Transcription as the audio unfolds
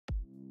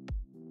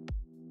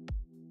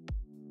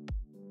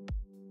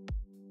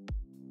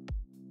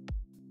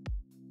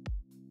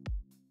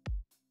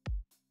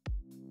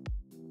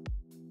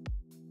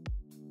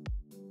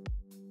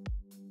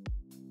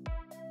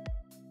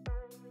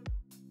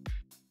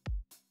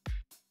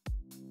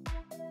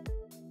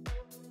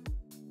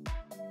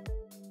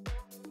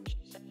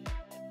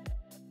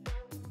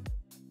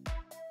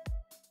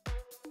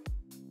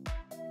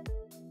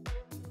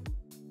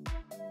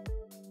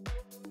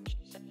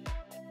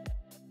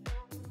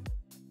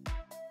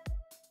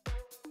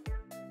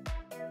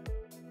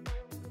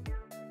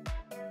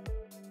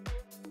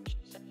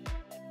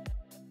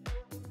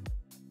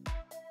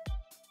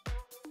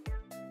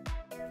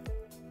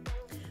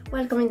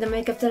Welcome in the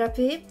makeup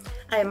therapy.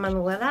 I am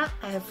Manuela,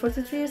 I have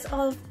 43 years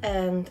old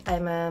and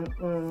I'm a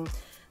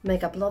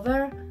makeup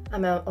lover.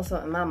 I'm also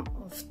a mom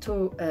of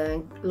two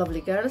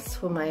lovely girls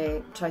whom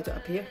I try to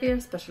appear here,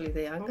 especially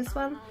the youngest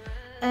one.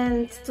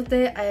 And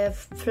today I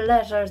have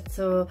pleasure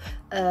to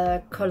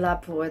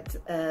collab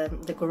with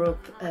the group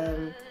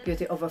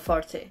Beauty Over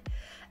 40.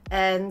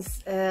 And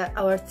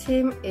our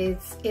theme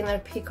is Inner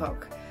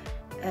Peacock.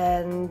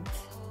 And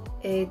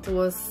it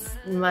was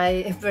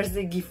my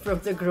birthday gift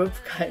from the group,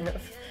 kind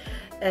of.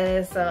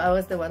 So I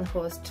was the one who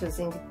was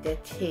choosing the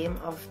theme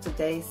of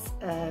today's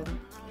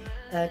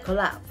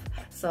collab.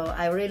 So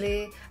I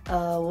really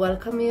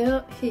welcome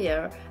you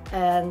here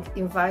and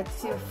invite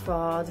you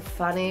for the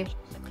funny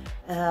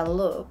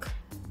look,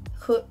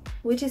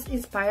 which is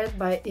inspired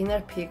by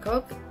Inner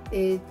Peacock.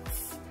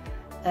 It's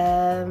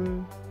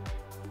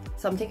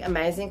something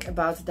amazing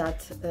about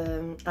that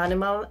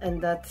animal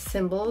and that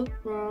symbol,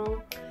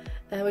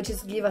 which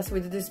is give us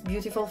with these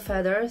beautiful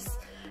feathers.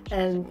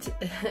 And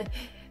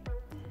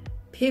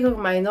peacock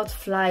might not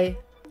fly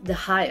the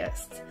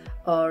highest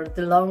or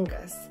the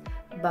longest,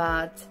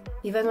 but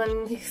even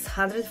when he's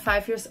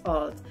 105 years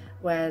old,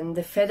 when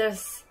the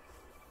feathers,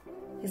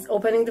 he's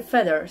opening the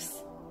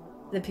feathers,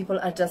 the people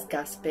are just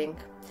gasping.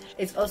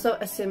 It's also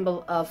a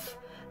symbol of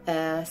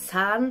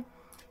sun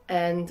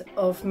and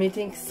of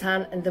meeting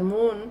sun and the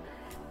moon.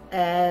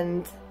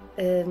 And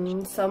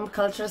some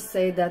cultures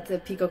say that the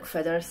peacock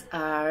feathers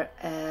are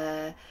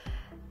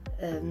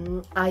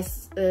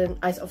eyes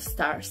of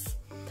stars.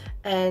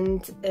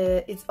 And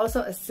it's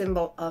also a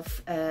symbol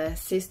of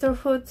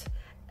sisterhood,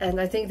 and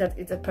I think that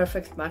it's a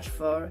perfect match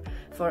for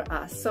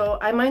us. So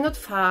I might not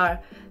fly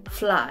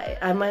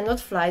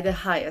the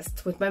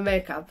highest with my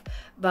makeup,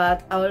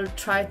 but I will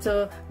try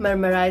to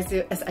memorize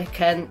you as I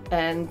can,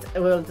 and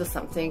we'll do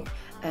something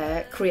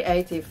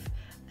creative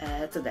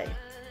today.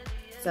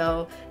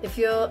 So if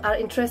you are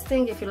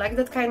interested, if you like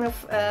that kind of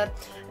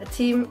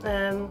theme,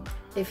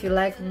 if you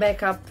like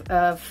makeup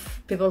of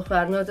people who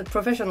are not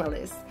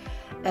professionals,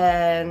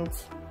 and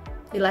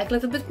you like a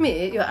little bit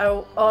me, you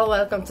are all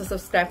welcome to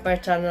subscribe my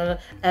channel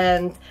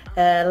and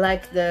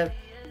like the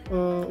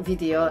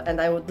video,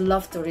 and I would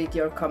love to read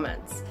your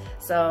comments.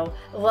 So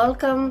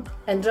welcome,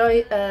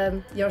 enjoy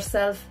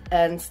yourself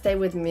and stay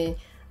with me.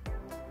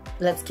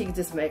 Let's kick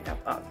this makeup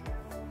on.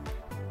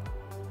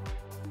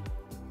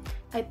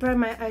 I prime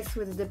my eyes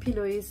with the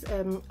Louise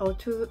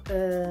O2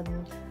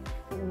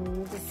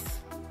 this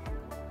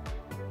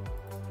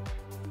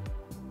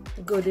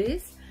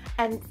goodies.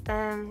 And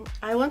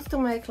I want to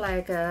make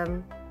like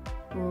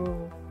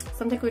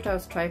something which I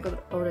was trying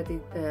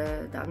already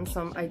done,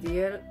 some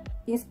idea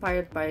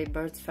inspired by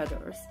birds'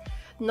 feathers.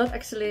 Not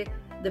actually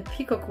the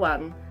peacock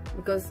one,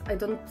 because I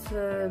don't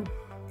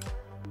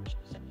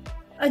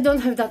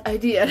have that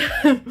idea.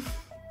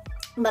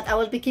 But I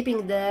will be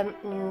keeping the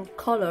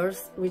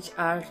colors which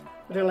are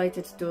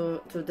related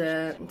to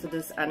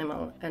this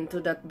animal and to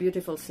that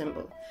beautiful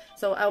symbol.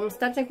 So I'm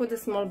starting with a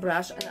small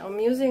brush, and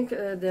I'm using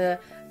the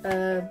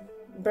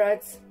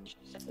Bright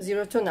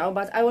 02 now,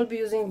 but I will be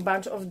using a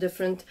bunch of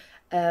different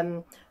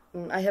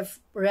I have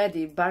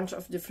ready bunch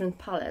of different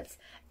palettes,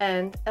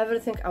 and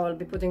everything I will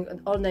be putting,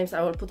 all names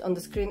I will put on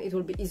the screen. It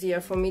will be easier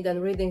for me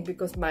than reading,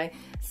 because my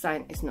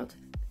sign is not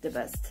the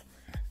best,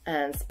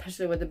 and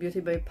especially with the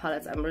Beautybay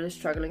palettes I'm really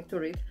struggling to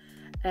read.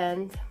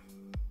 And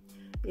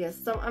yes,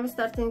 so I'm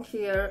starting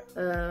here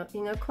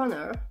in a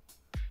corner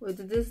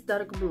with this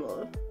dark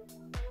blue,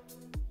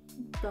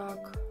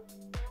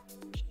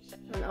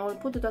 and I will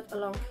put that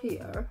along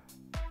here,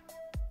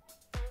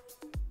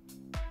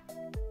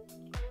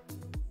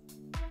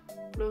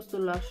 close to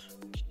lash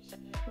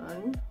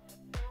line.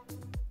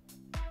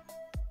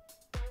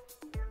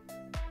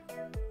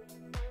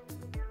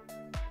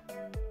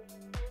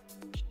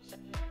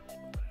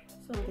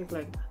 Something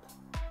like that.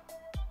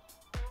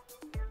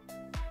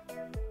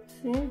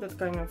 See, that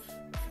kind of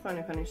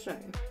funny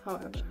shape.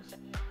 However,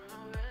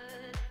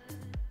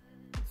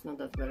 it's not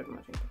that very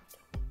much important.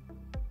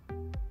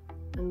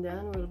 And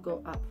then we'll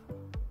go up.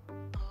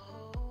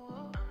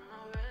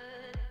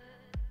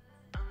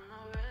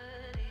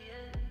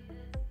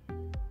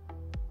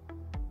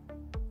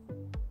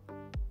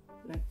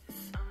 Like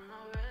this.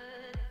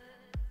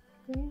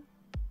 Okay.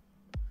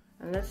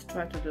 And let's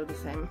try to do the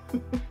same.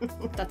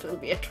 That will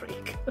be a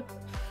trick.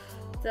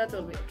 That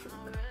will be a trick.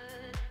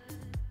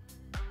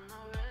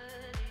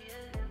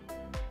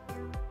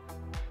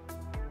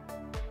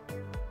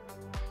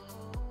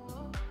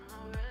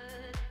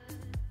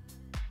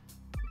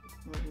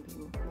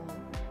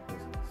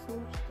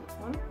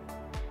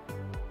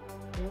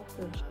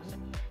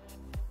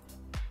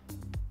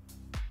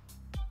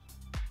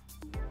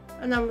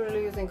 And I'm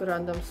really using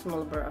random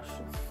small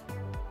brushes.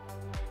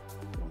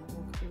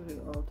 It's really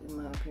old in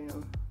my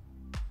opinion.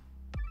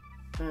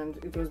 And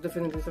it was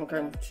definitely some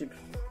kind of cheap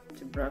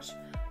brush.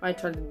 I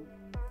tried to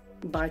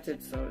bite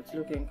it, so it's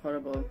looking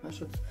horrible. I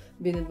should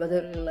bin it, but I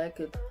really like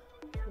it.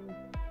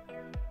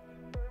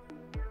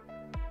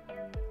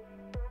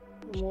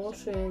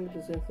 Washing,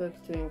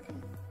 disinfecting.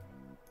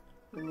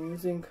 I'm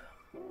using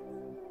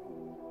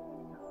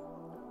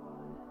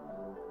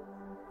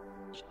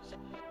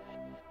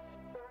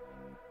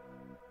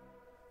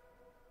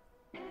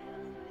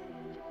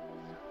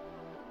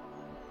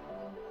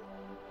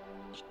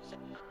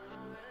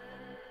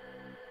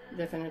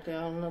Definitely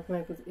I will not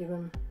make it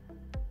even.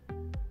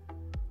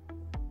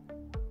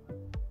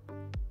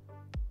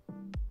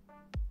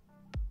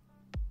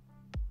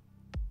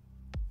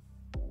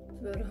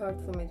 It's very hard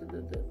for me to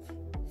do that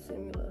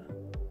similar.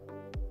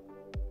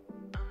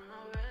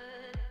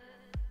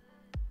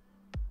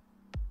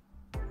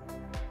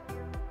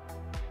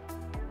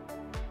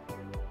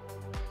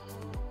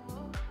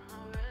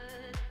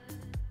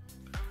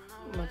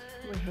 But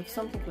we have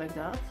something like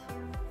that,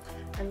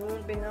 and we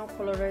will be now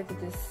colorating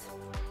these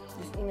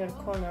inner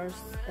corners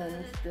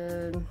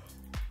and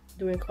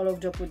doing all of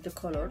job with the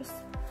colors.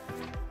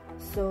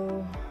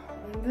 So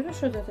I'm very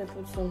sure that I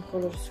put some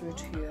color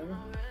switch here,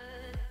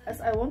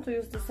 as I want to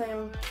use the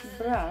same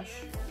brush,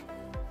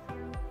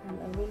 and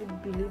I really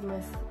believe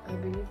that I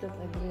bring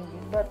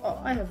it. But oh,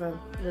 I have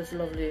this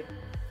lovely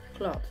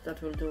cloth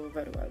that will do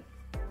very well.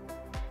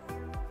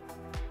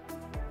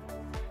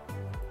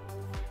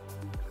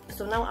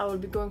 So now I will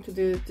be going to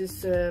do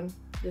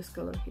this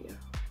color here,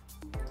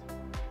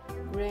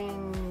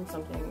 green,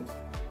 something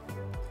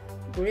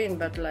green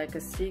but like a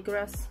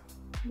seagrass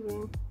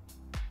green.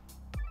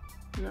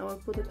 Now I'll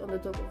put it on the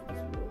top of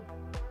this blue.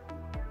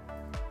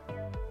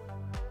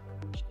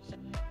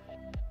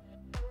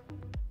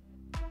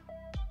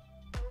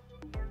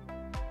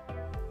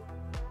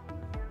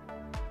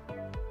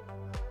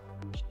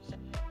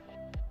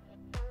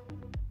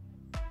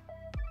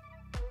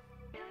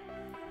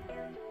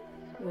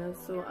 Yeah,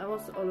 so I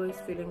was always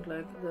feeling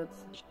like that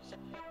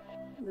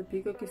the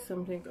peacock is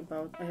something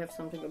about, I have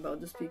something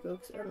about these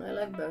peacocks, and I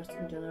like birds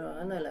in general,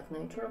 and I like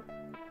nature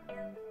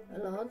a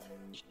lot.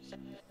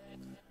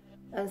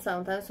 And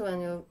sometimes when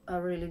you are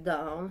really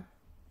down,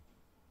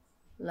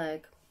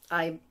 like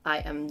I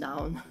am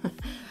down,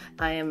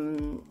 I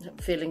am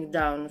feeling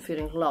down,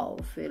 feeling low,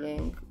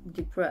 feeling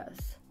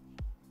depressed,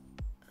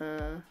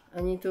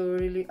 I need to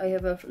really, I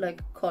have a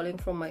like calling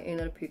from my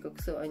inner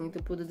peacock, so I need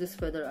to put this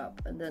feather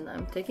up, and then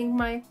I'm taking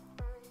my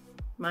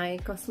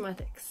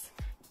cosmetics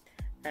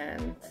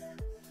and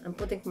I'm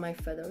putting my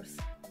feathers,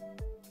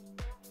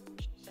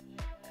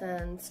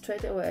 and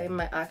straight away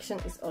my action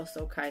is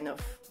also kind of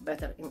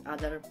better in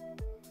other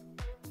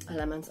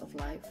elements of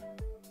life.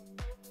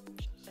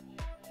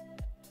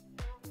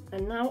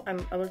 And now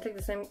I will take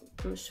the same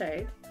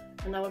shade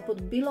and I will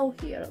put below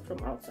here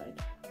from outside.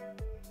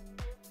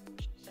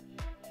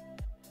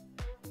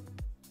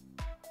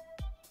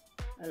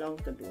 Along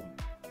the blue.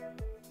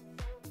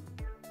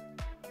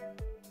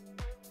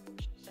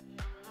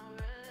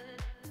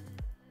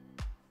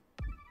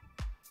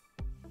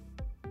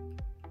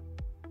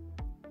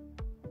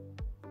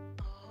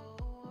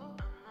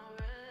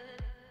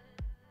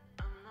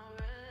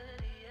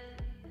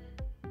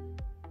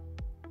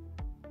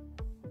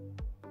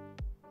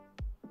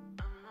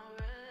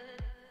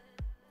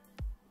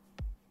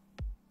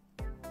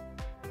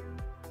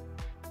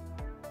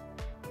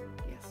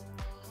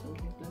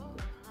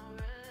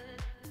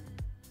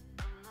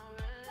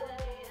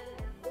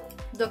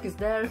 Dog is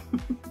there.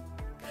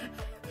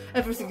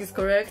 Everything is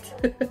correct.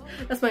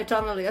 That's my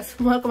channel, yes.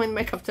 Welcome in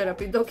makeup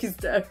therapy. Dog is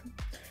there.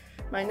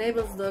 My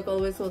neighbor's dog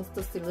always wants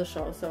to steal the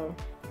show, so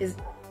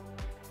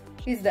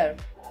he's there.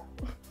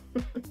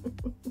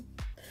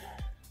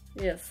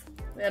 Yes,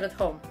 we are at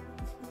home.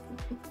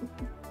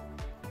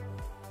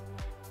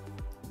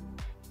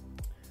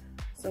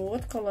 So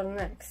what color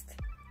next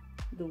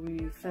do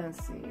we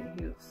fancy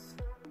use?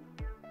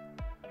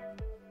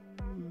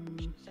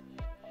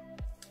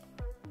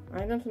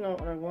 I don't know,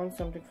 I want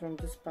something from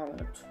this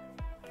palette.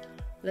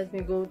 Let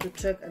me go to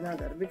check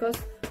another, because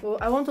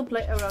I want to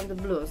play around the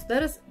blues.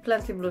 There is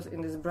plenty blues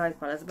in this bright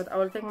palette, but I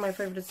will take my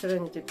favorite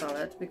Serenity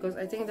palette, because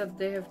I think that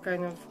they have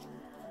kind of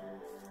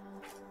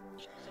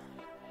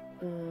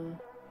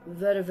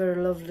very, very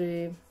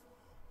lovely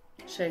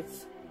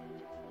shades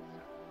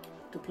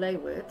to play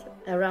with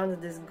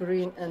around this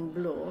green and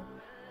blue.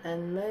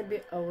 And maybe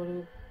I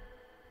will.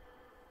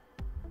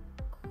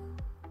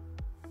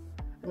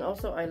 And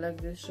also I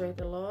like this shade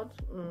a lot,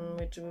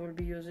 which we will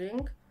be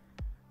using.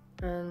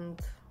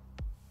 And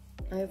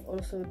I have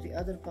also the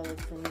other palette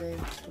from their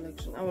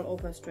collection. I will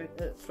open straight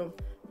from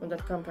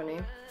that company,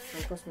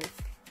 from Cosmic.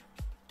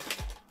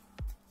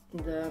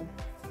 The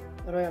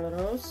Royal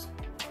Rose.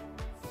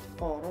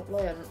 Oh,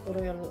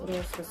 Royal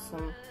Rose has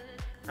some.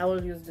 I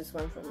will use this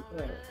one from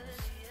Royal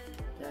Rose.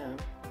 The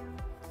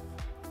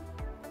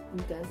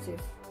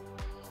Intensive.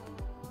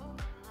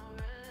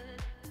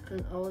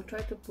 And I will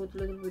try to put a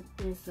little bit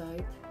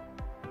inside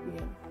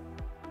here,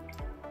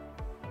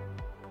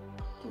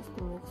 just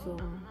to make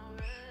some.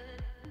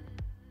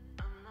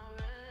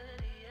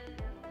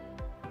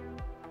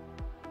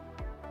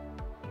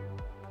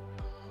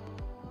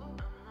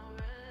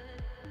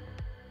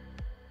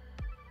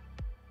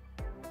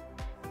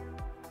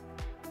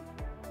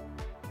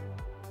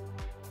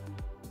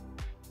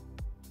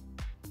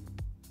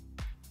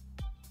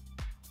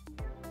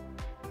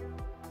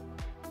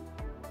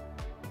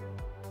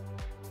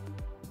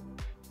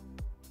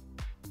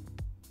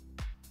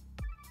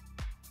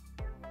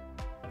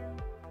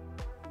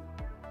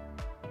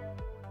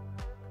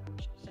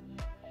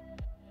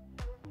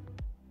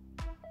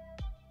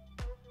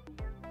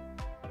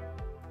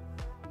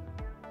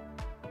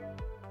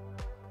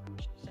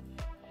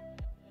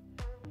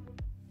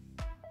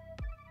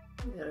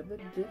 They're a bit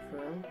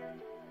different.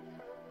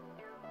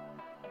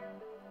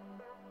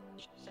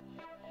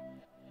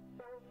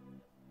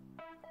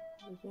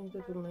 I think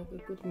that will make a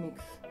good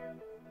mix.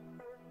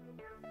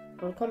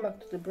 I'll come back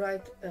to the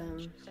bright.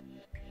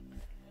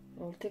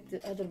 I'll take the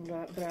other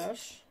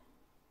brush,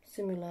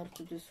 similar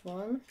to this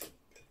one.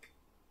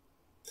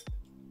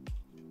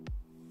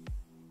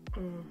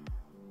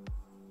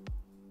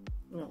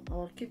 No,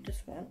 I'll keep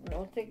this one. And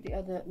I'll take the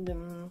other,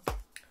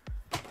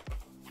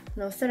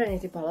 now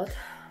Serenity palette.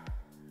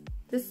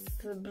 This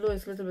blue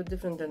is a little bit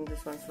different than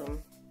this one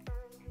from.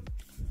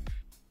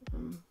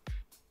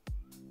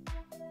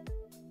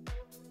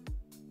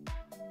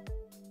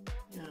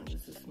 Yeah,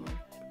 this is more.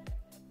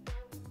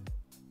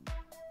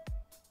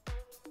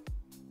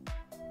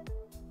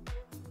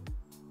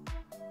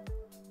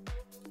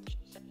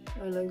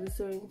 I like the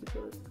Serenity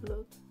palette a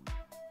lot.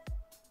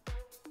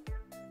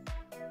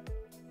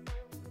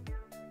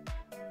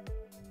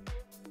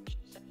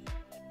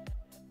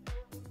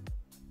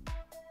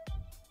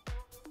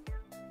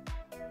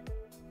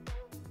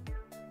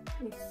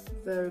 It's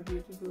very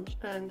beautiful,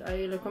 and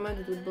I recommend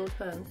it with both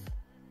hands.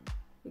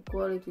 The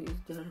quality is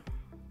there,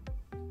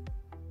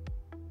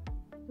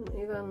 and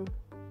even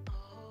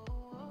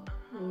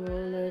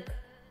like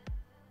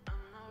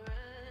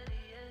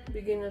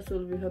beginners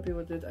will be happy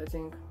with it, I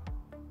think,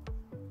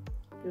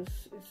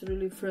 because it's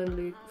really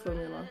friendly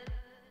formula,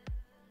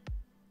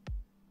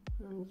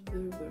 and it's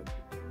very good.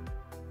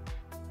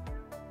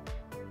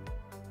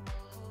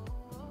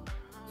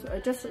 So I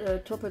just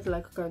top it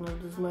like kind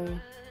of this my.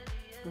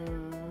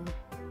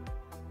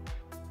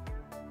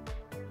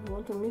 I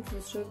want to mix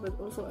this shade, but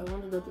also I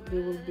wanted that they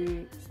will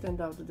be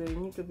stand out. They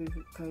need to be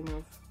kind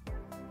of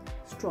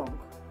strong.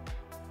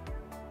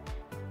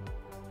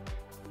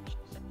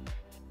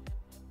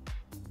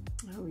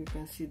 I hope you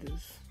can see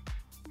this.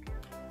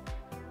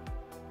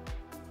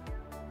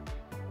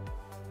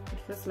 It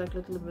has like a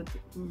little bit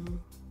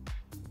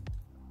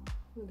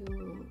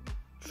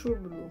true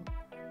blue,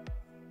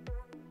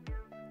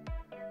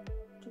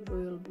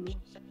 royal blue.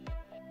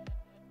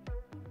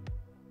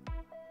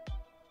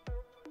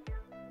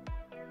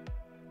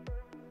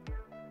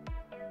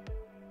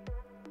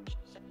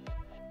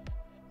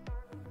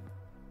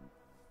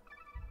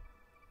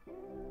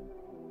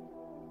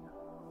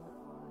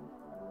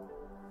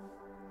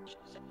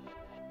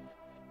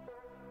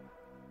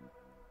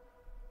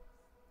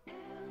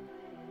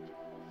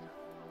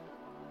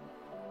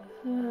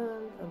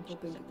 And I'm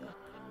popping it up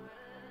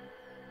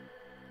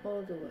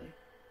all the way.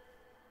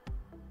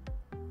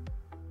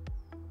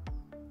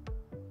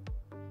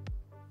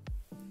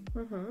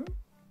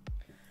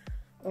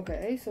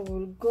 Okay, so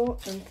we'll go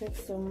and take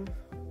some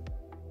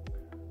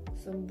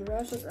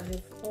brushes. I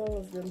have all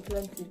of them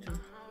plenty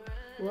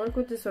to work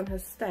with. This one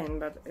has stain,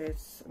 but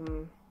it's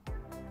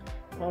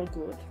all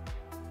good.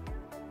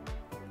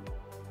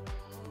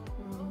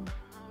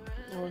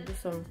 I'll do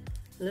some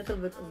little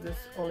bit of this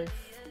olive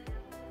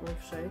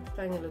shade,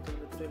 tiny little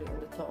bit really on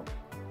the top.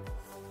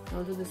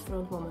 I'll do this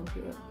front moment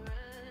here.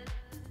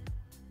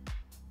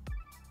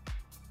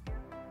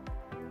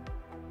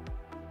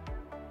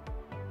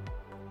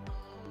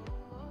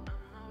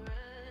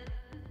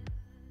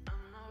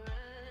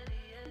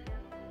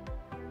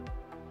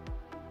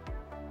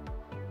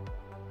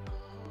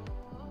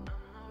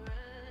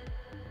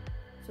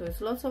 So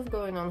it's lots of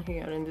going on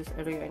here in this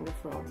area in the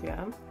front,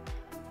 yeah,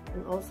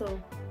 and also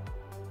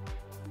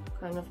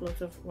kind of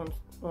lots of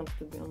wants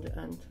to be on the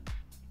end.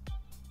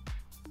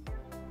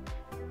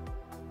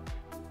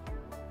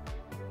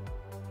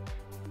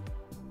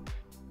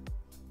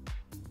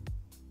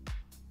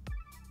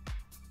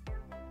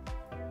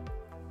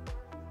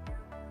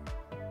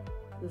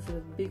 This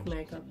is big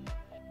makeup.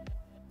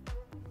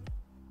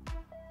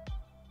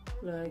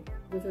 Like,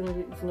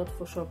 definitely it's not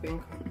for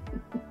shopping.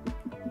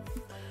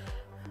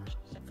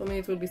 For me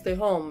it will be stay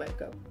home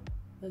makeup,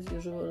 as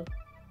usual.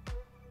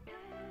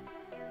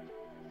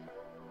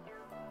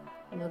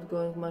 Not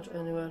going much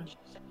anywhere.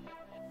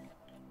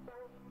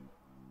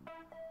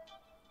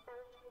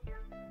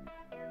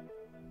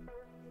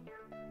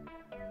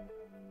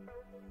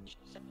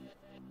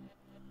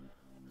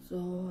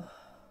 So,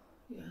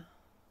 yeah.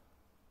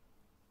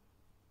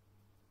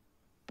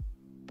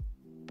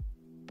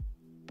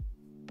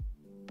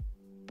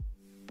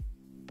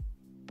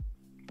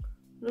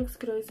 Looks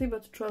crazy,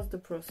 but trust the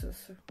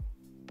process.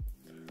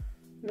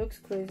 Looks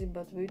crazy,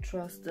 but we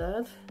trust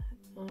that.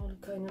 I'll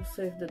kind of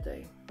save the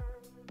day.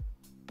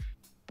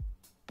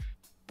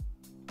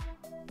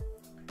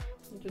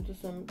 Need to do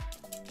some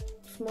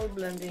small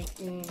blending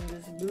in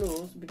these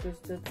blues because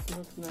that's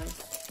not nice.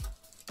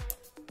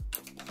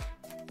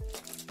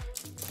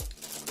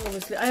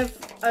 Obviously, I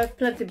have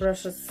plenty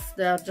brushes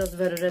that are just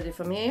very ready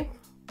for me,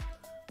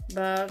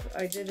 but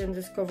I didn't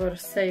discover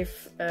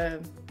safe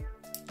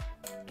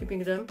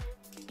keeping them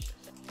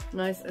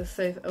nice and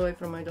safe away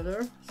from my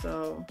daughter.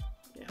 So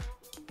yeah,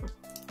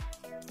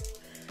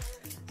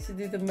 she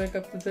did the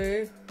makeup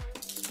today,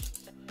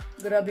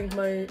 grabbing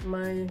my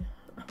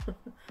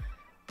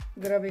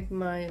grabbing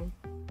my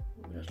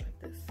brush like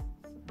this.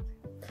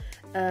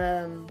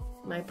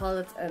 my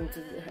palette and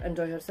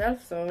enjoy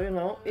herself. So, you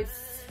know,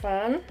 it's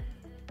fun.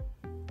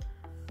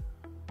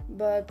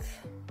 But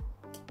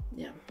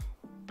yeah,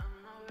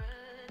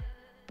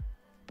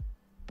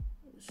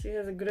 she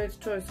has a great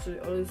choice. She's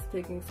always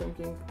taking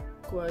something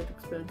quite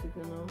expensive,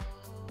 you know.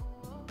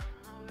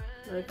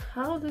 Like,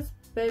 how this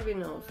baby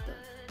knows that?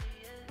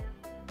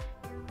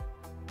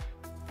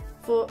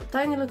 For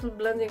tiny little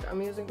blending,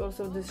 I'm using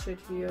also this shade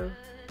here.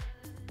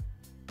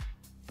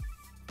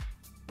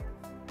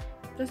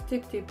 Just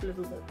tip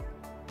little bit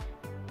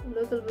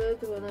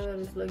whenever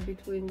it's like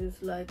between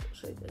this light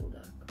shade and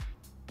dark.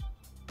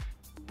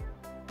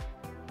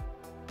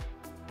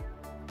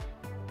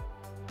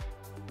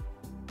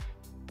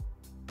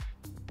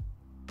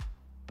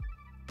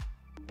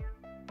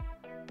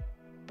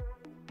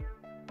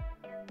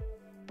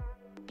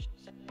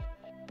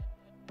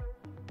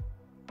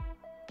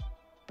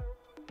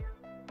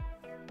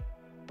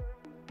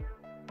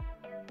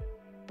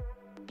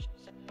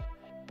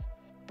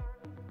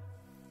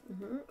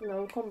 Now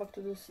we'll come back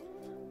to this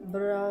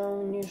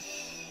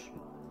brownish,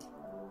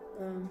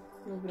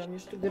 not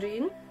brownish, to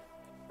green.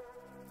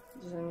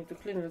 Just I need to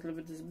clean a little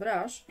bit this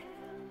brush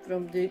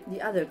from the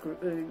other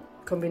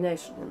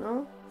combination, you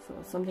know, so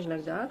something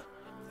like that.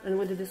 And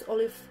with this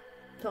olive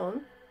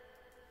tone,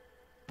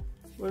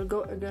 we'll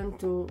go again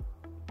to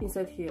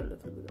inside here a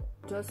little bit,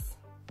 just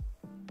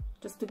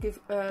to give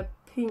a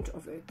pinch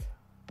of it.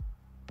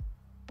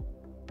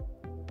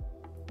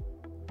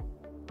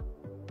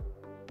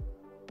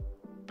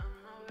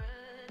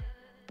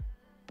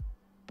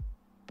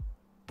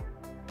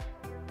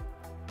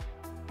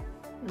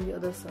 And the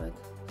other side,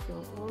 so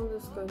all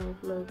this kind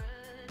of like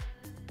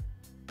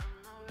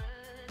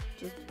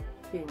just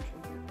pinch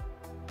of it.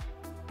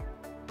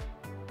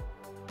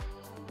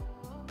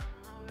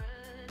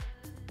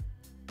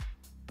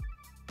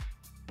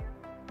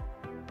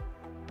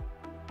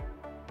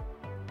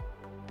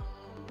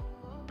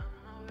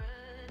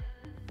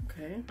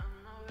 Okay.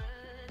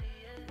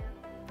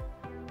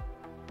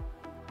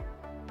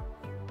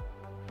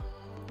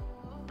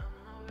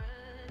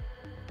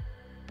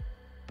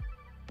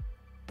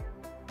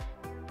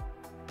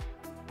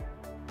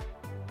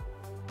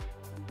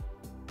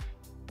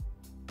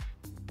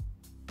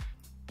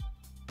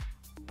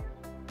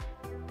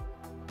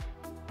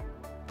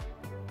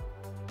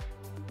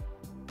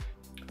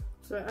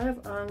 So I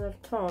have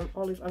undertone,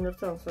 olive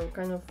undertone, so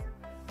kind of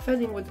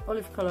fading with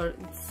olive color.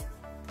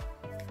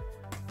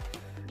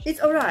 It's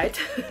alright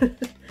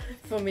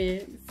for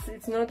me.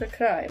 It's not a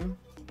crime,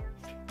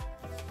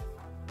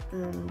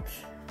 and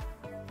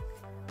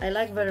I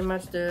like very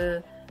much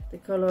the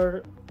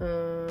color.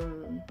 So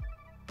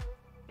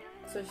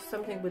it's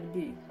something with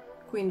B,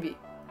 Queen Bee,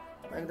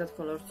 like that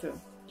color too.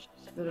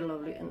 It's very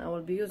lovely, and I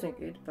will be using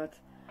it. But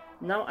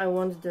now I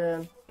want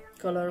the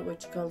color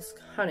which calls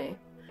Honey.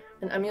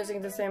 And I'm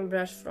using the same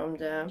brush from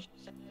the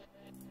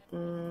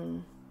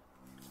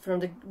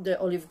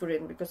olive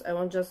green, because I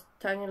want just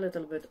tiny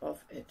little bit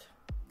of it.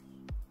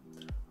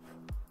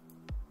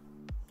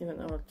 Even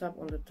I will tap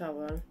on the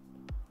towel,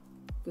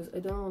 because I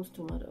don't want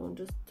too much. I want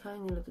just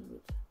tiny little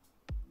bit.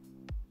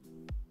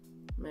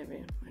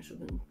 Maybe I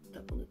shouldn't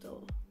tap on the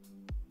towel.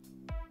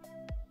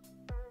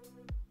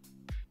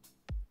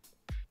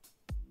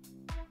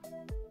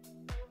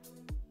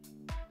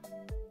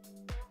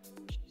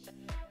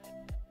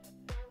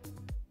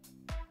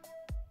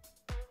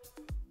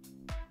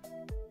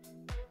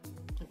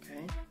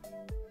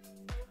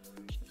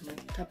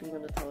 Tapping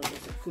on the towel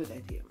is a good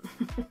idea.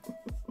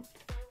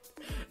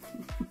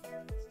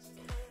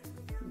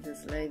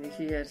 This lady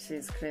here,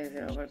 she's crazy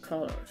over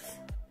colors.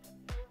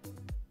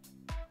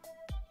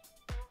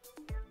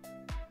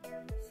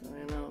 So,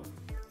 you know,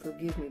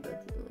 forgive me,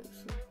 but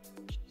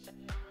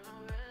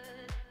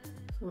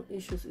some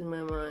issues in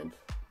my mind.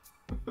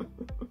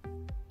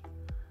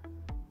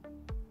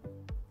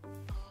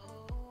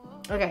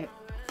 Okay,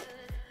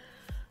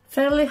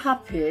 fairly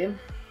happy.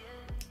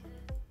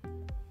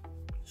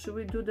 Should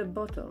we do the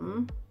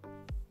bottom?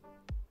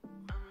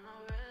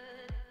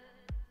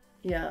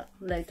 Yeah,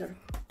 later.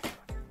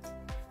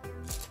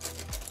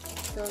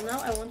 So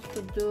now I want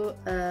to do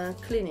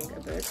cleaning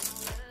a bit.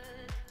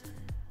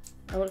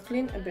 I will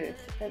clean a bit,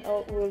 and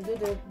we'll do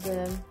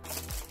the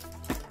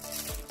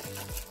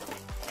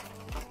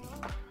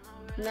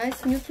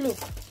nice nude look.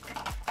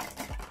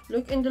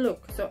 Look in the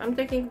look. So I'm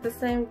taking the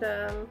same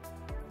the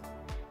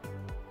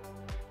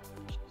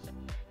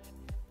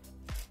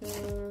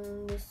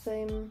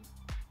same.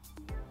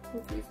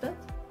 What is that?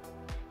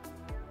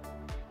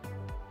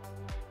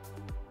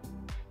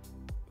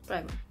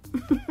 Primer.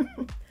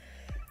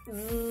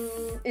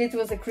 It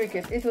was a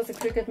cricket. It was a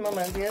cricket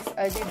moment. Yes,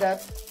 I did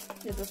that.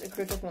 It was a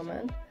cricket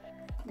moment.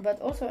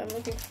 But also I'm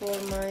looking for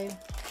my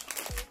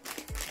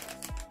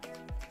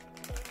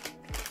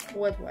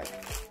wet wipe,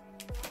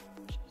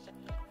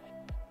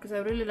 because I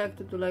really like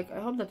to do, like, I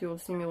hope that you will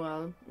see me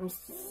well. I'm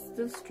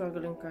still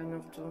struggling kind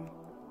of to,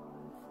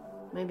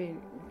 maybe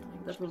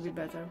that will be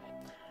better.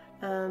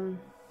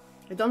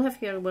 I don't have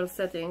hair well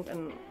setting,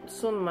 and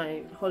soon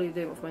my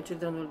holiday of my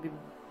children will be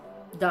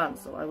done,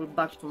 so I will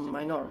back to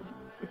my norm.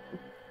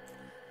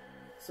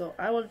 So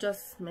I will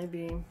just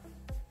maybe,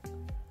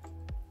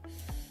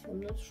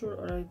 I'm not sure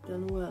I've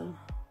done well.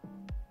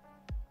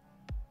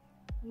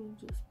 You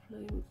just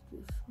play with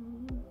this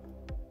one.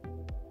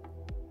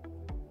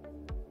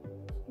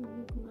 So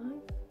look nice.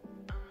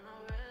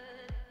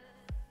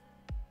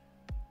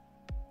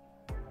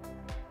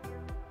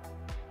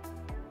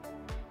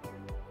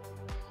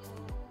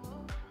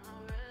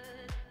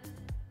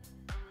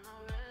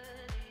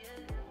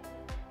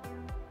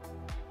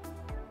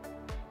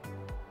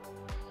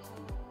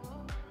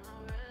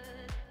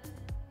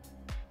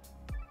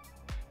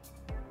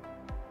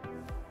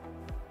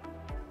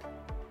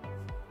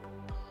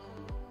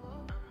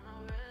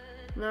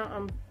 Now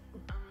I'm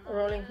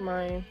rolling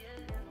my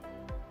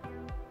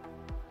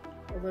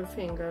other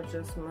finger,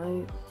 just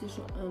my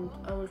tissue, and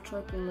I will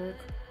try to make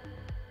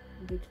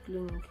a bit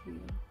cleaning here.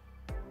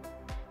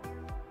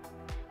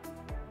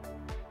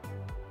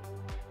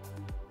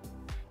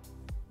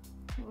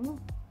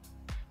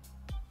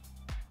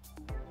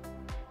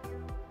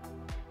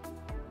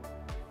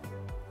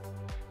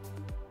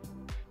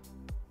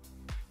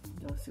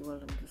 Don't see well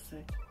on this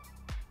side.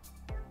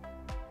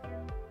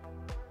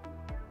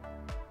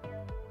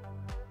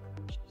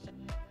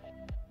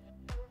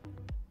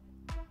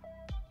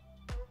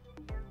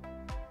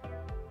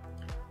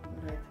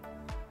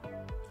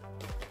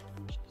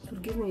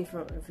 Forgive me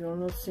if you're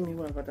not seeing me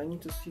well, but I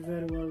need to see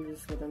very well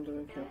this what I'm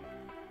doing here.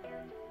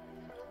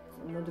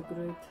 So I'm not a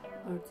great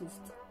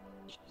artist.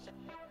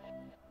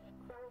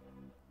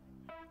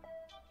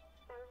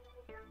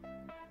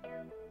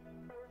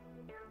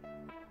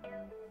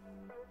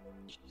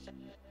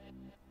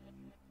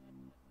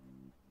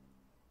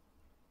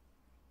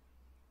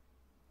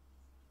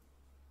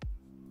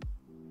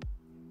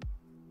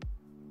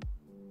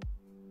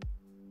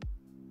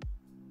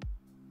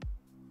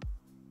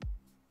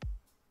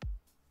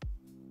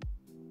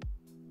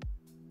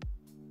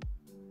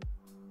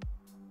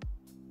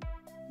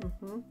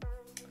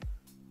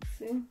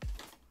 See?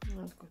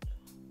 Not good.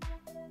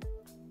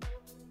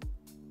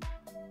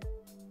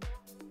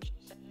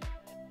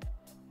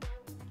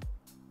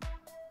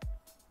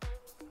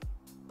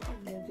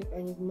 I think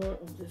I need more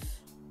of this.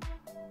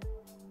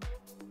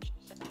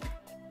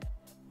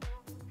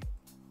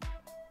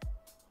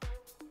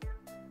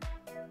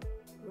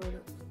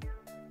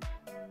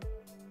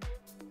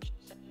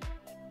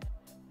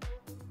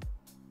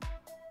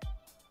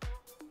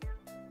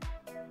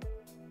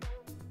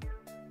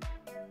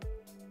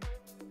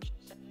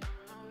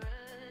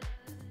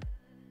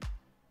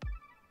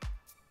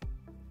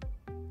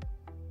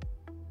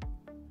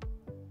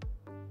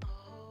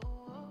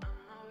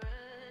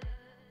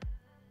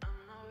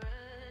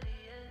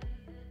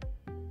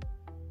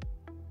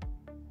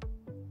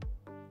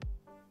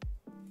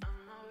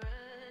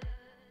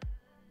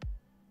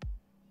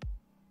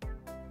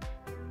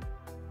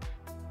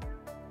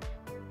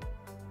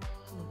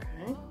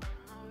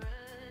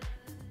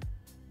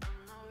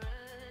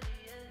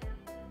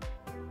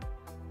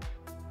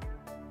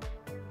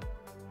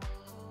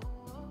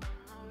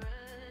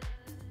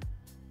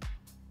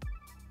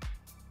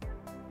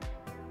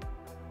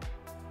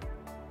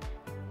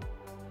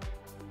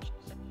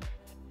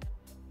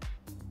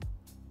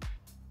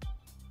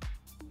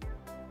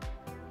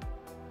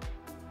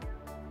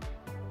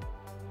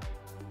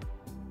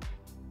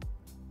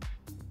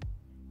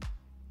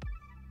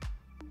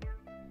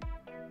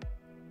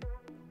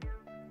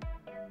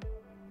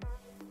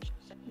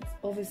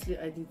 Obviously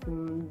I did a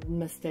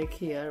mistake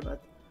here,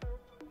 but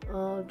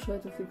I'll try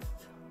to fix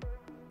it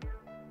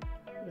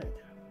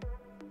later.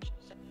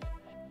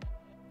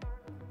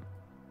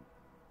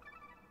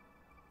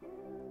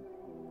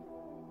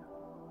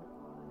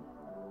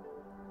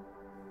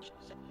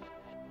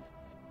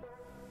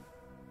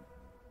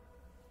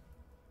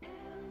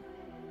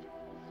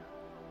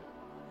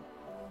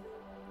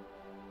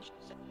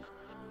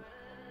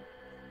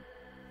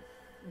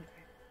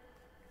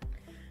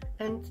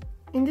 And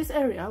in this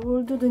area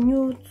we'll do the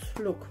nude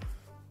look.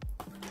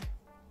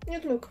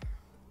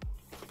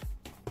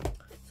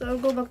 So I'll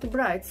go back to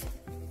Brights.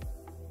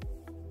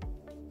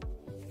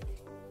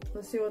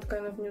 Let's see what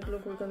kind of nude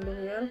look we can do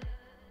here.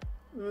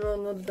 No,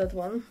 not that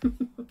one.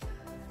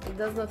 It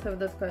does not have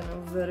that kind of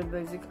very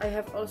basic. I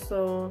have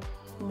also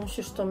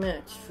Musisz to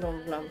mieć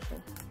from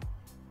Glamshop.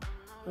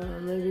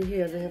 Maybe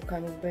here they have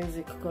kind of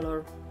basic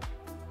color.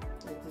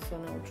 Like this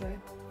one I'll try.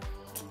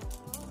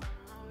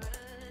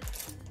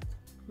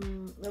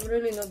 I'm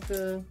really not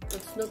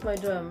it's not my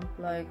jam,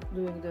 like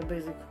doing the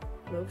basic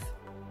looks.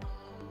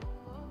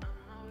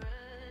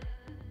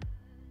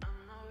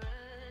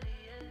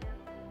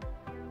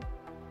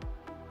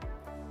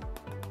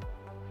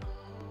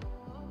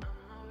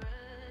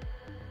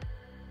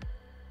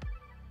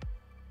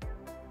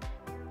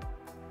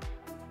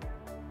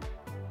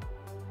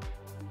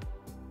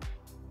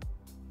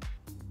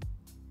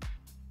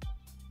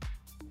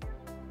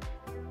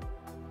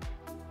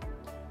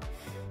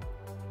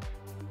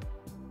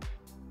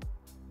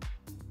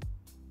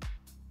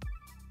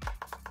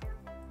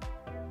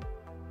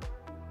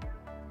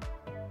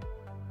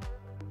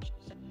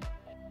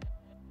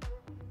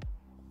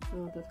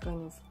 So that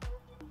kind of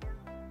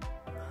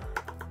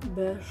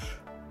beige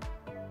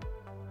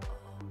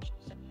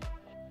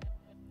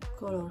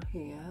color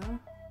here,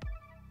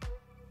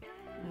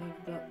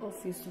 like the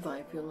office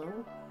vibe, you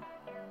know.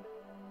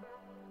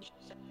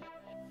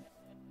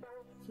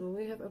 So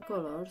we have a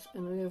colors,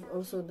 and we have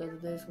also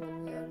that days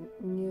when we are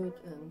nude,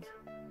 and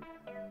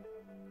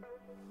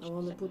I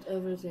want to put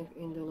everything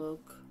in the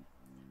look,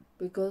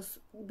 because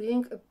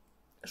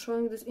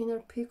showing this inner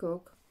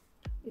peacock,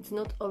 it's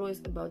not always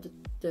about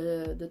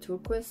the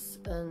turquoise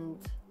and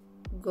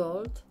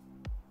gold.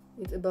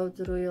 It's about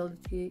the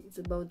royalty, it's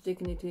about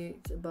dignity,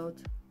 it's about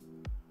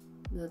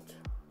that.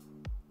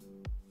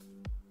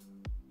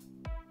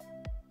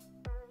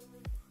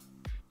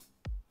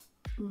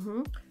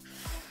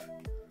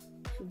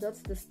 So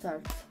that's the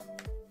start.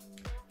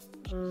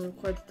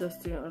 Quite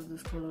dusty are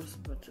these colors,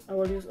 but I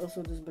will use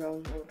also this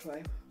brown. I will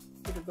try.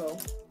 Here we go.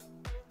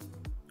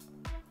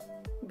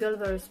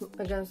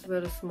 Against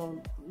very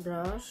small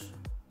brush.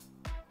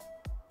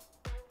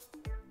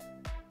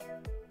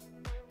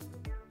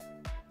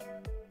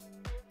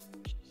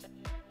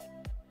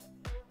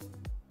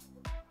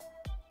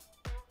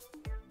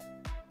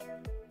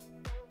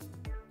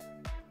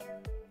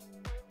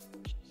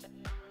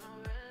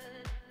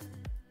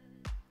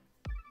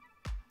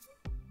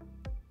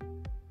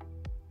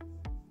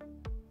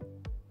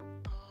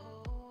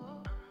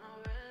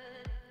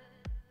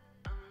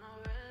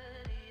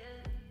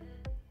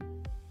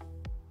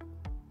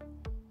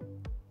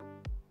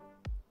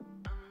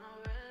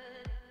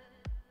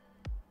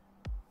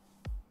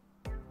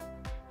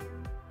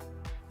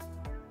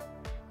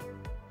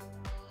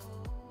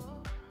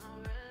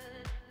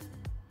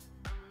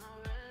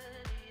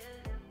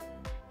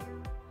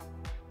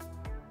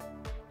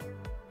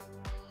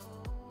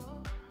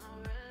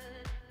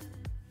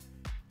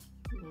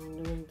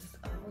 Doing this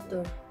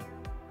outer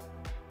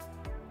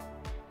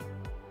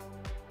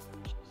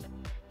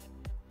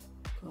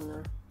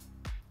corner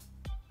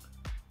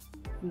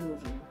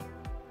illusion.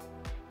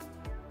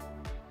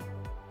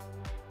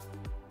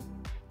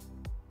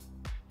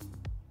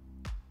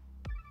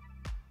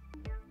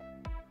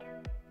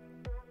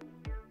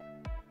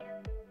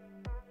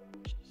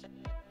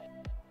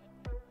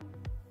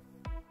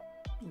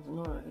 I don't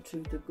know, I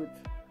achieved a good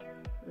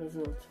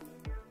result.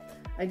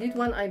 I did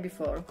one eye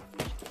before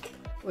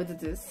with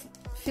this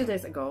a few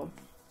days ago,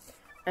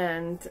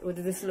 and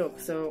with this look,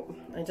 so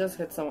I just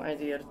had some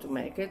idea to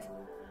make it.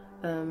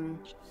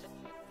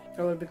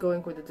 I will be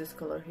going with this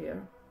color here,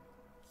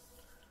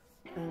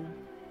 and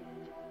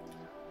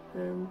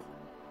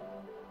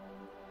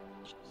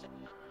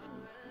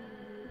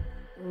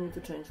I need to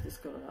change this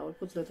color. I will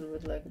put a little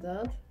bit like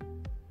that.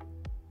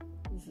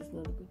 This is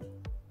not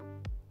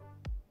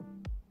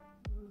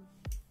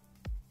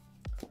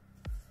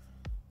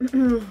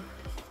good.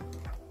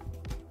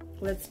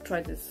 Let's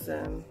try this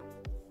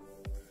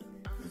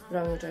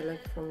brown, which I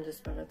like from this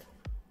palette.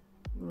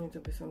 It needs to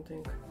be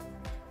something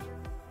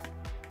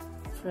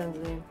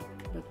friendly,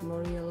 but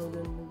more yellow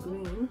than the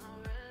green.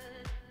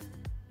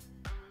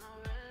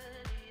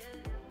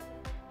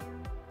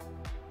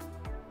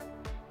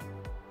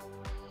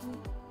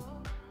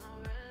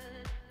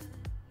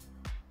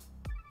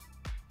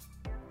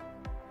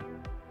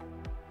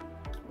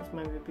 This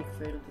might be a big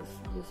fail, this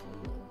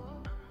one.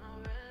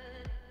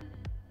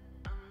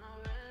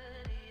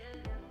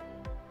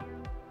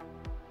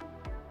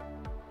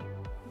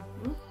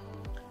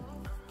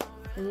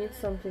 I need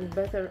something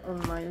better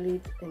on my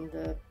lid in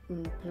the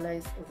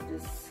place of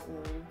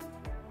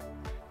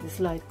this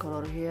light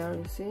color here.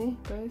 You see,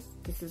 guys,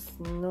 this is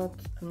not.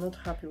 I'm not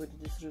happy with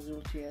this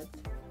result yet.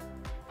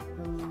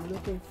 I'm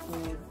looking for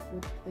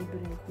what I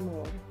bring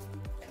more.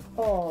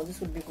 Oh,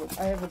 this would be good.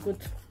 I have a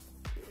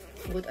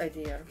good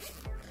idea.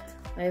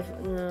 I have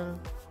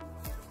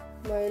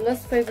my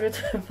last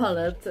favorite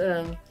palette.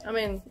 I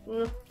mean.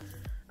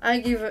 I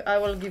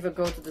will give a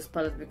go to this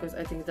palette, because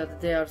I think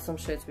that there are some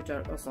shades which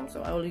are awesome.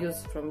 So I will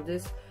use from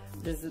this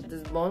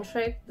bone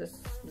shade,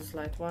 this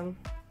light one,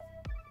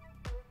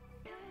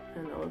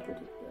 and I will put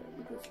it there,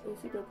 because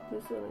I see that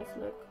this one is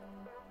like,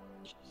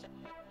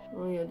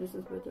 oh yeah, this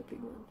is better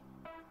pigment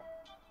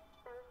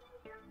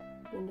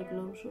than the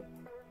Glamshop.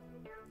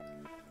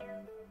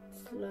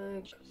 It's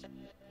like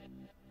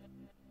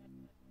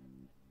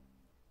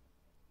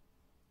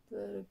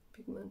very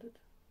pigmented.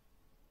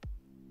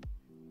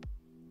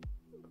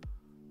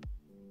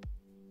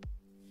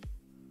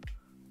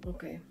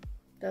 Okay,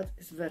 that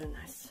is very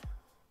nice.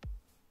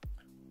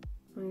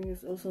 I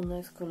use also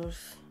nice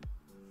colors,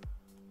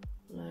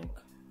 like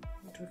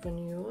which we can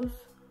use.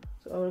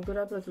 So I will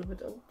grab a little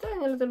bit, a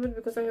tiny little bit,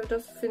 because I have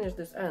just finished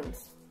this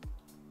ends.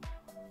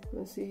 You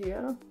can see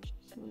here,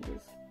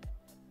 this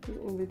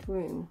in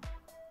between.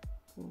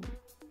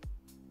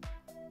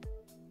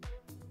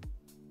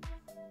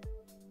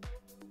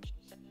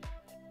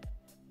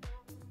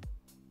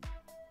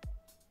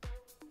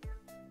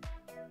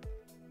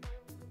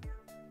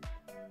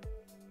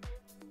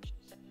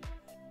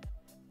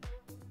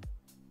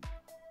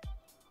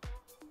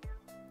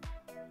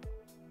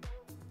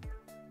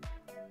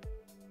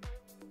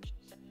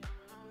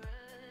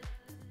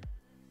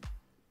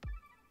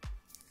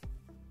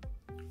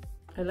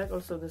 I like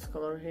also this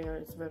color here,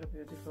 it's very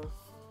beautiful.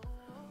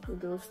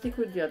 We'll stick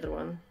with the other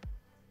one.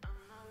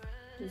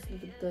 Just a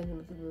little tiny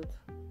little bit.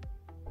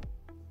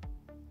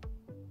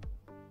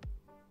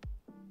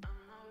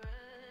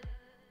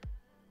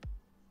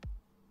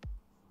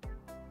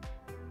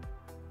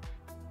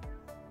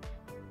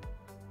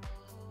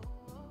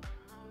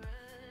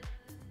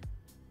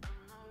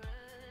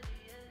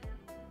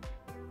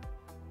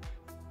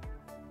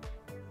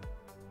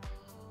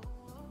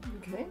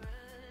 Okay.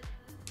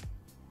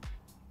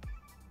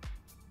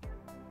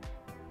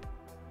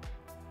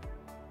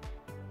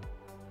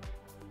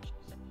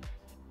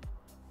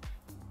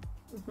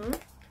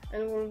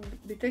 And we'll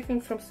be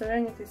taking from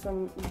Serenity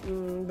some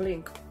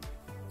Blink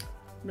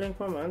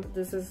Moment.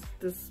 This is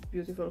this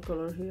beautiful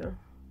color here.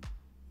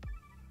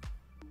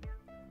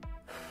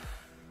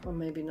 Or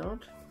maybe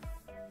not.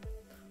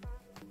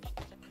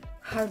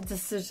 Hard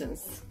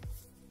decisions.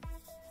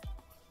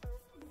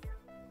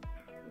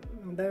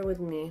 Bear with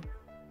me.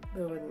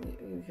 Bear with me.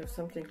 You have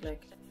something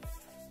like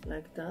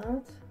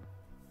that.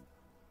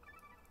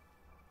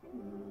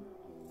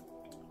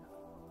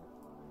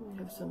 We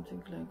have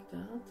something like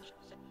that.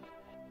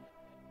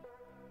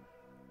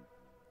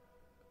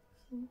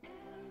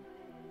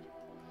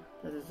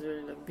 That is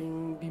really like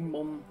bing bing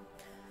bom.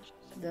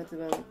 That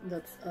one,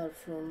 that's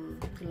from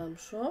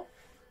Glamshop.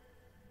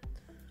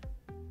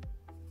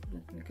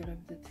 Let me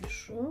grab the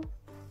tissue.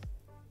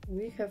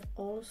 We have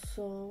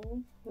also,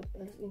 what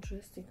else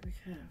interesting we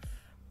have?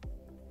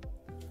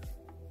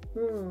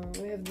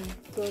 We have the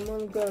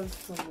Gourmande Girls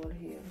somewhere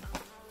here.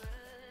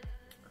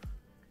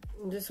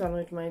 This one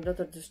which my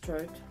daughter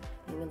destroyed.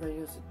 I never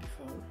used it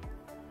before.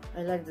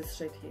 I like this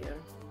shade here.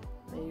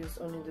 I use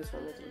only this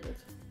one a little bit.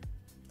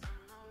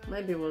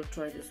 Maybe we'll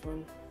try this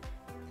one.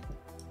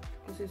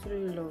 This is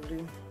really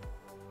lovely.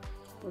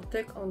 We'll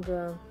take on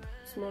the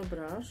small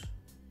brush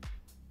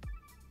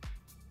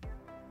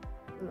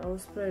and I'll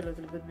spray a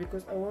little bit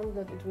because I want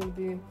that it will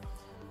be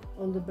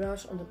on the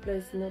brush, on the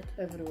place, not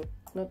everywhere,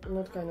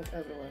 not kind of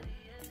everywhere.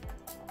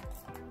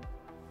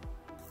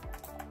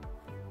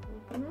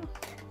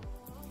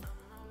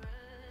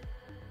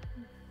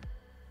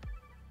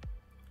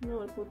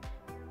 No, I put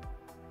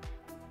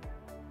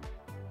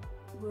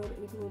where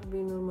it would be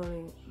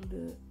normally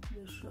the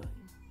shine.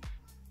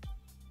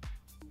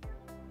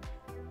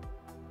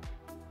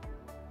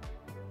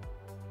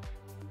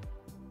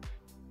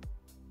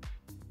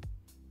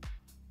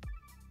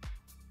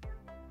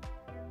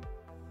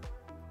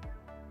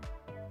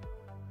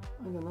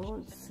 I don't know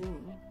what to see.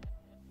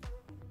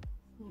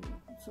 Maybe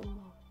put some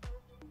more.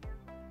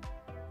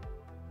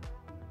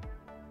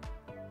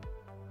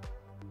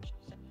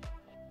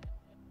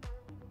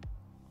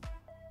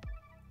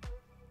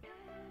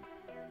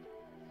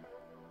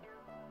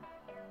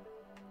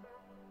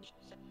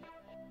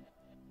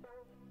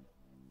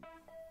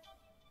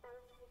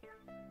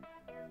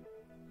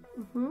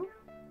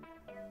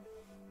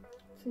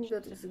 I think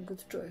that is a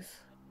good choice.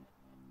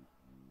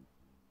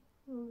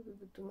 A little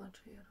bit too much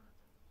here.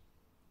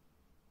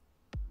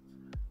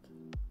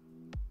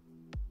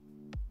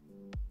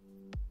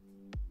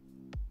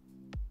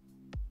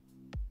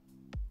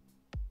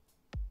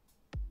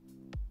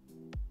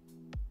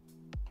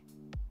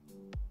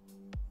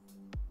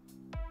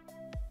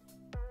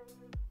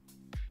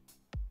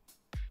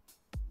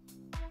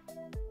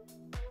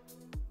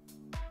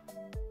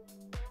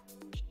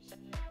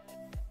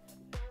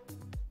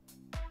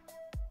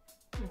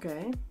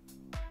 Okay,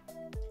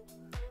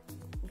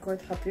 I'm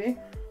quite happy.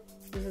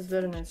 This is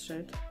very nice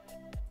shade.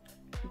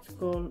 It's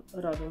called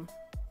Radom.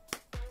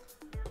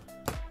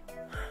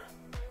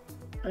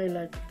 I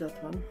like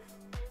that one.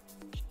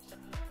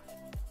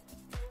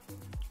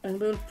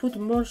 And we'll put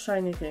more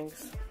shiny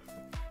things.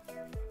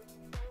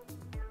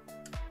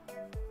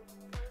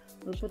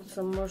 We'll put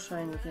some more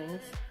shiny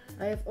things.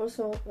 I have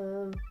also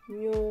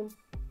new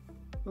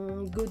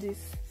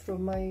goodies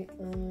from my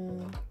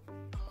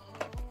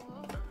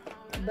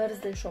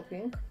birthday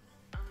shopping,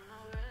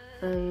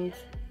 and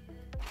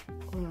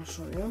I'm gonna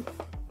show you.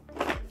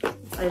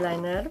 It's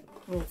eyeliner.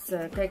 It's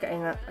a cake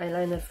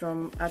eyeliner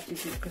from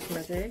Arttitude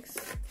Cosmetics.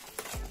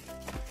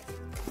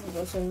 There's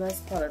also a nice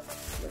palette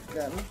with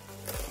them.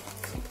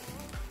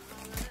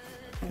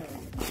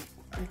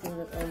 I think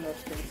that I'll not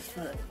take this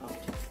palette out.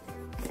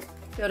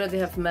 We already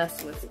have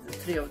mess with the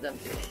three of them.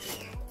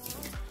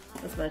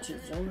 That's my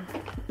children.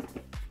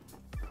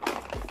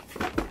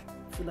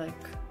 So like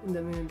in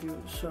the minute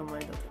you show my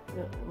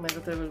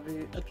daughter will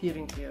be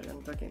appearing here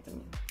and talking to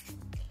me.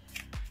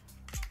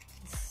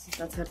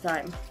 That's her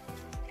time.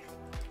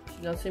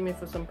 She don't see me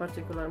for some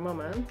particular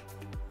moment,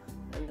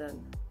 and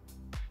then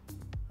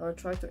I'll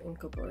try to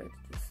incorporate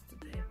this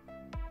today.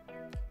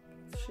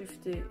 It's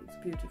shifty, it's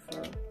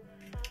beautiful,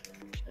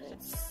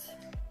 it's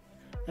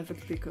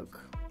effect peacock.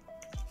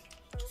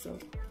 So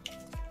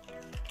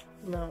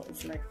now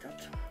it's like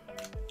that.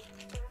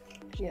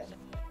 Yeah.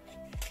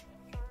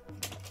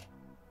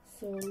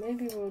 So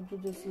maybe we'll do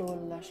this lower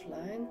lash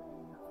line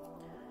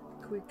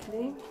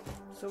quickly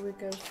so we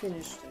can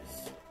finish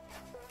this.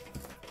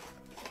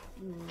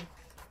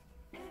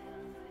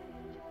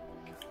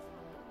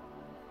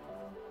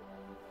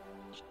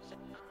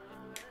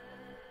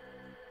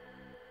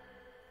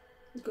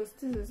 because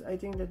this is, I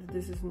think that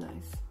this is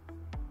nice.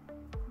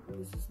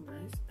 This is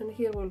nice, and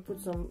here we'll put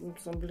some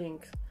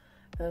blinks.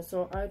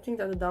 So I think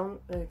that down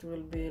it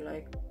will be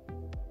like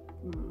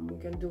we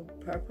can do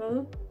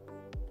purple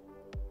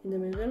in the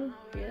middle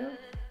here.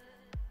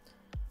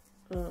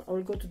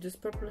 I'll go to this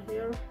purple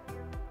here.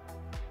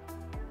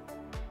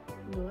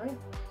 Do I? Yeah.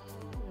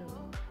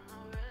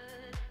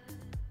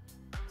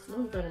 It's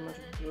not very much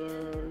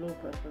blue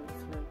purple.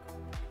 It's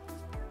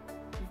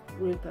like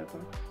real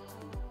purple.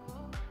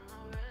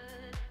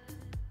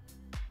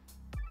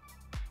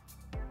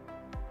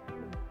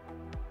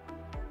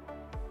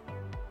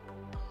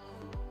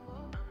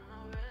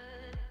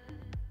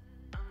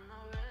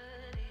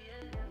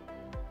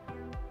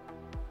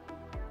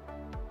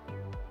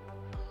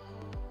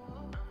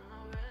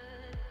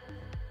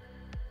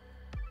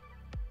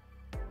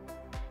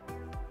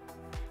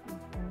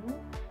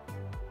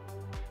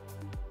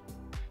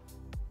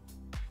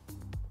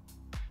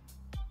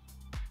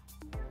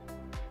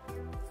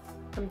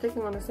 I'm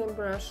taking on the same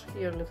brush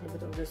here a little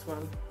bit of this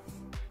one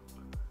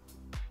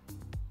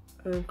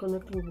and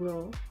connecting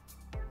glow.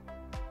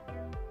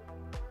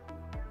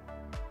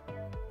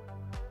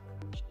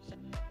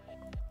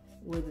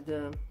 With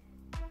the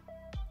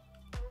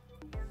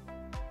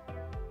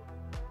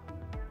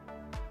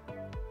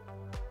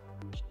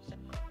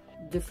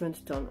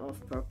different tone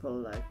of purple,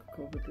 like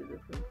completely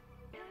different.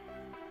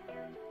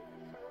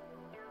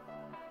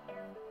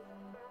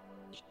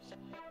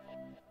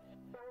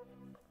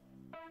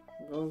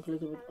 Going a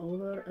little bit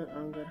over and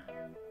under.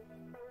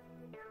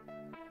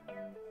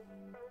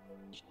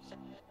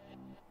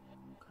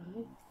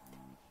 Okay.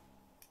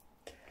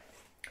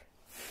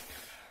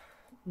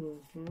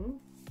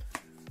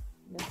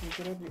 Let me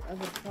grab the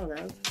other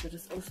palette. There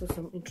is also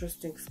some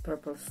interesting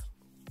purples.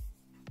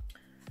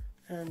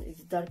 And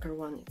it's darker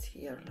one, it's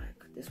here,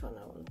 like this one.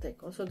 I will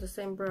take also the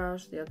same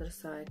brush, the other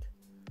side.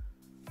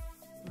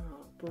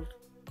 I'll pull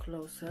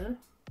closer.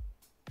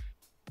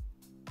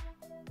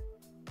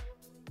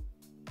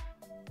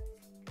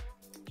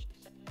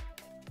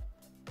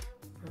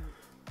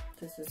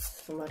 This is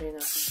from Marina.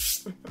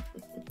 Start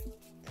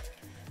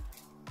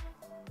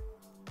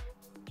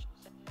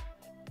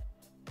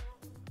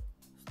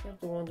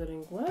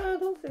wondering, why I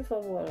don't feel so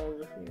well on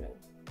the feeling.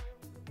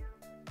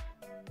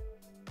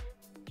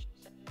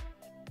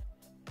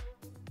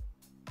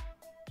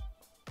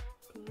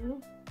 Okay.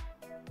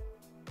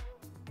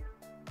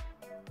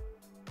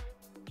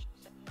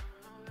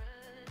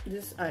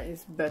 This eye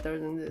is better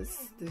than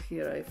this.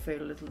 Here I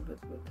fail a little bit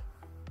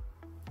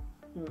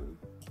with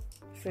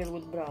fail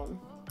with brown.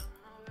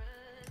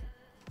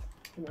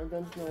 And I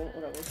don't know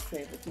what I will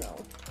save it now.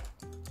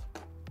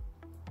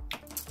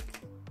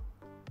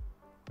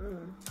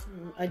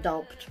 I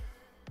daubed.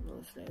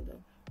 Honestly, I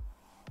daubed.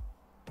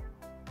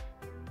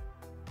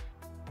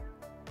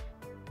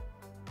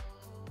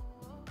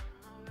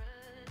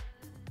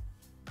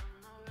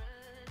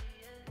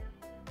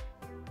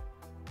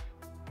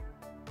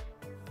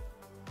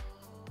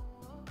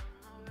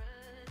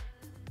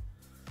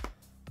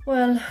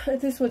 Well,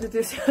 it is what it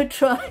is. I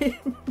try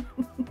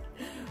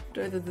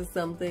to do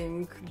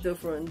something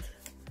different,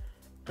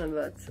 and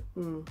but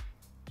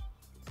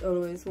it's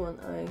always one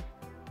eye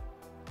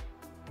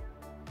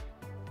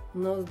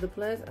knows the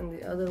place and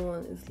the other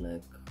one is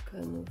like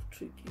kind of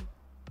tricky.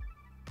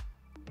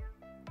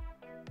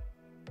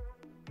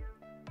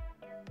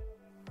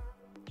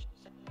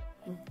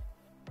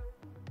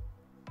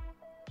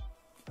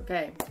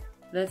 Okay,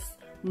 let's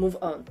move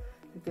on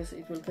because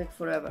it will take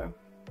forever.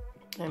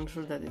 I'm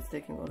sure that it's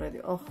taking already.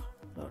 Oh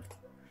Lord.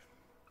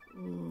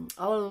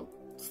 I will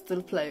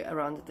still play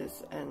around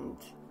this and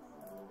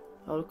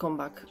I will come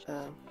back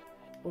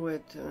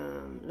with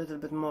a little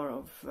bit more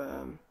of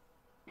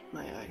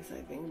my eyes,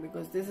 I think,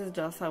 because this is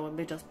just, I will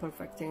be just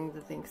perfecting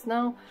the things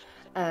now.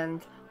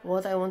 And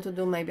what I want to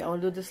do, maybe I will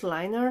do this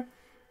liner,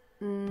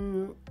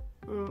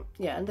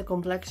 yeah, and the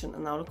complexion,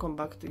 and I will come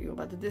back to you.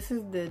 But this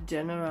is the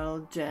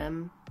general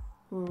gem.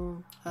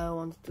 I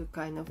want to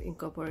kind of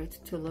incorporate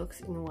two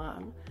looks in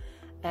one,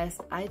 as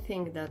I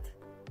think that,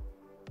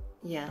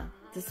 yeah,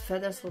 these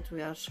feathers what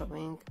we are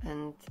showing,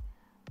 and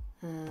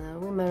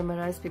we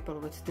memorize people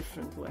with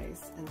different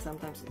ways, and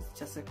sometimes it's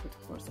just a good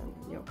person,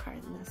 your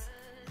kindness,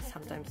 and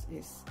sometimes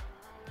it's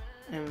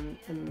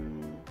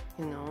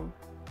you know,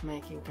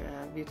 making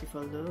a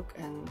beautiful look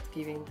and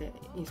giving the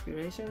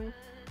inspiration,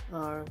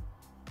 or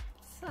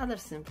other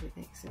simple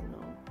things, you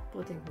know,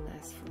 putting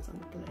nice food on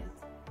the plate.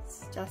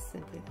 It's just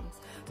simple things.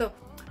 So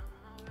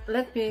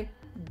let me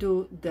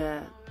do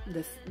the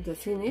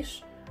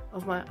finish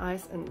of my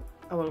eyes, and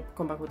I will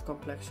come back with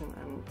complexion,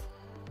 and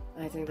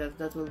I think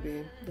that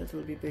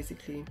will be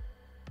basically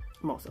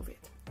most of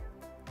it.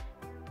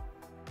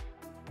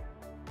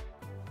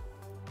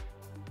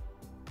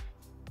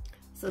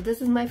 So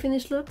this is my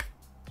finished look.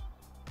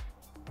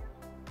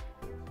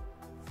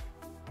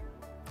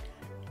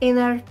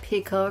 Inner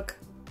peacock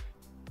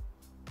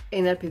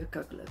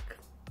look.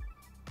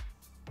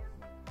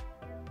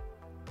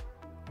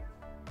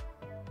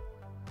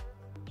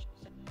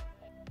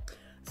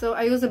 So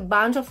I use a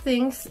bunch of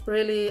things,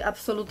 really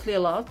absolutely a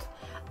lot.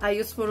 I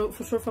use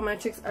for sure for my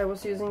cheeks, I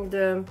was using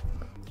the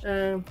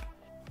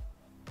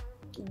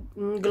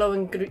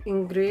glowing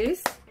in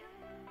grease,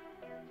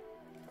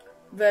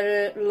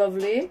 very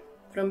lovely,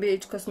 from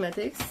BH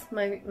Cosmetics,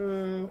 my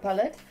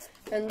palette,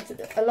 and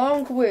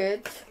along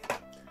with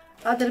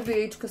other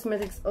BH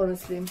Cosmetics,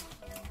 honestly,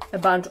 a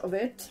bunch of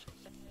it.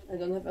 I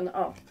don't have an,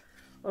 oh,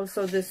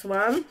 also this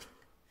one,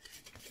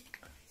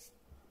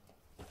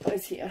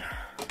 it's here,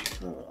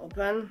 I'll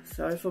open,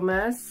 sorry for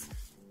mess.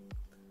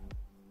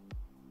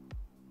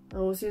 I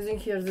was using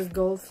here this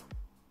gold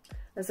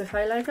as a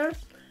highlighter,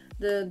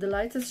 the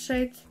lightest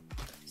shade,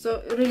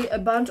 so really a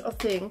bunch of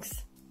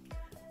things.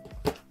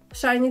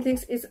 Shiny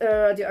Things is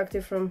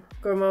Radioactive from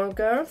Gourmande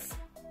Girls.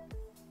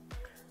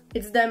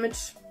 It's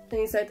damaged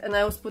inside, and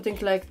I was putting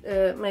like,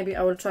 maybe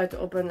I will try to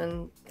open,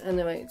 and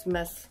anyway, it's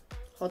mess,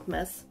 hot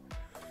mess.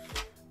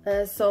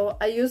 So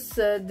I use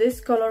this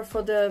color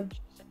for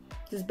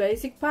this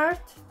basic part.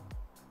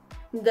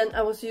 Then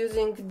I was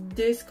using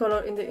this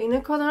color in the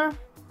inner corner,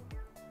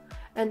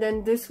 and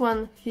then this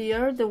one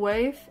here, the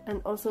wave,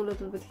 and also a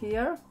little bit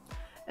here.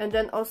 And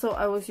then also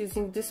I was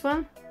using this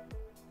one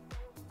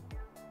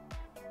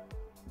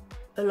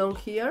along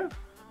here,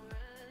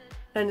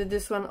 and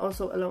this one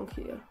also along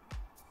here,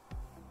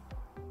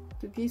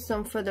 to give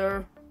some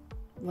feather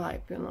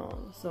vibe, you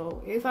know.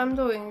 So if I'm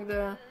doing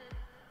the,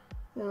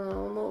 you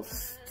know,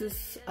 moves,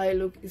 this eye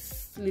look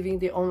is living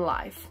their own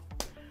life.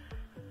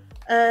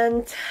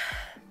 And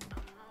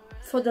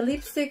for the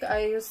lipstick,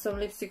 I use some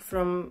lipstick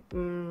from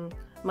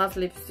matte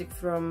lipstick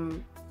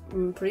from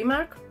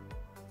Primark,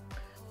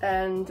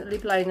 and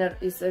lip liner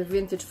is a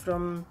vintage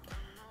from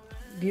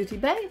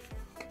Beautybay.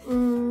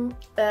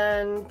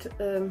 And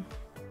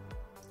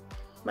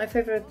my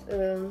favorite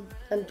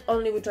and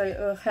only which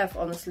I have,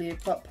 honestly,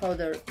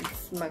 powder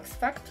is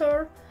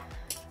MaxFactor,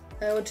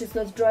 which is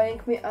not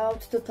drying me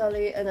out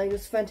totally, and I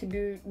use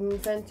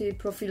Fenty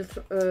Pro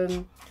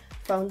Filtr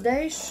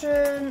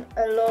foundation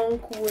along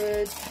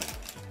with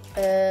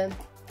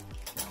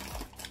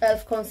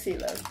elf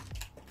concealer.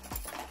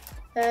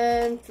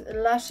 And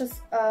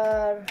lashes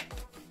are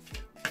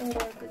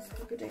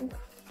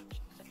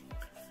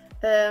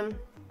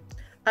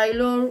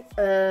Allure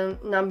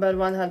number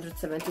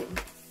 117.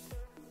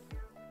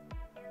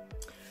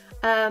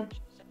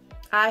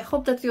 I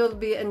hope that you'll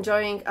be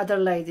enjoying other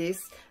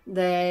ladies.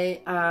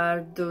 They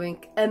are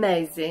doing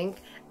amazing,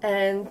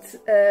 and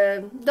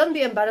don't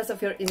be embarrassed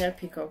of your inner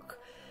peacock.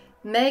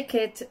 Make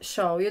it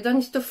show. You don't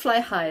need to fly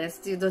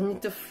highest, you don't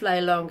need to fly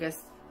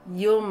longest.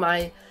 You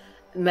might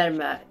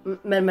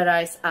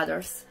memorize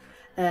others,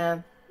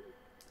 and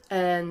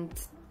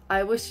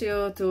I wish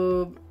you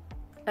to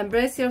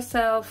embrace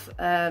yourself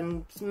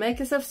and make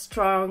yourself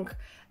strong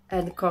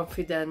and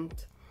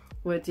confident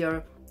with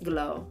your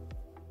glow.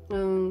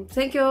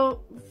 Thank you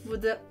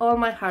with all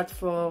my heart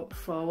for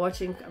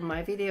watching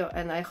my video,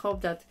 and I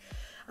hope that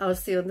I will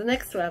see you on the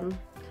next one.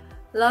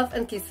 Love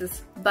and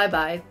kisses. Bye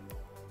bye.